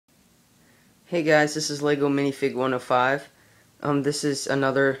Hey guys, this is Lego Minifig 105. This is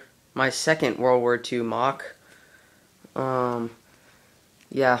my second World War II mock. Yeah,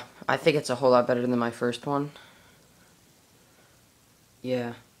 I think it's a whole lot better than my first one.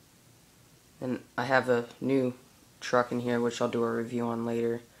 Yeah, and I have a new truck in here, which I'll do a review on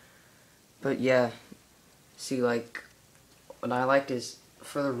later. But yeah, see, like, what I liked is,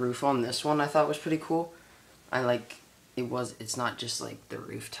 for the roof on this one, I thought was pretty cool. It's not just like the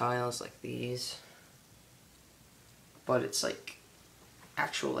roof tiles like these, but it's like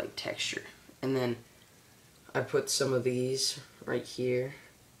actual like texture. And then I put some of these right here.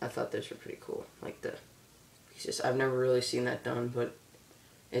 I thought those were pretty cool, like the pieces. I've never really seen that done, but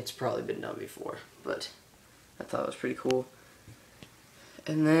it's probably been done before, but I thought it was pretty cool.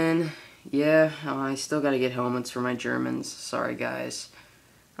 And then yeah, I still gotta get helmets for my Germans. Sorry guys,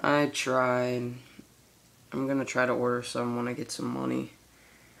 I tried. I'm gonna try to order some when I get some money.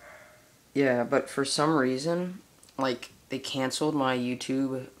 Yeah, but for some reason, like, they canceled my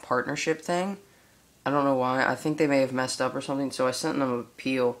YouTube partnership thing. I don't know why. I think they may have messed up or something, so I sent them an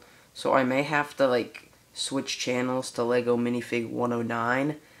appeal. So I may have to, like, switch channels to Lego Minifig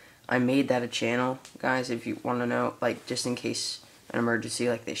 109. I made that a channel, guys, if you want to know, like, just in case an emergency,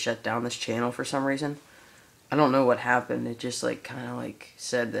 like, they shut down this channel for some reason. I don't know what happened. It just, like, kind of, like,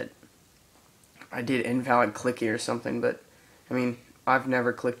 said that I did invalid clicking or something, but, I mean, I've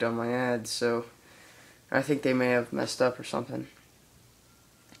never clicked on my ads, so I think they may have messed up or something.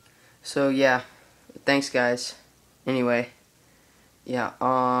 So, yeah. Thanks, guys. Anyway, yeah,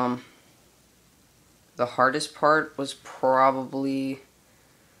 the hardest part was probably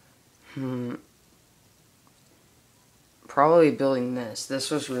building this. This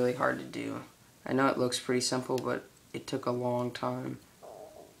was really hard to do. I know it looks pretty simple, but it took a long time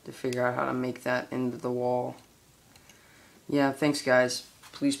to figure out how to make that into the wall. Yeah, thanks guys.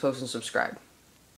 Please post and subscribe.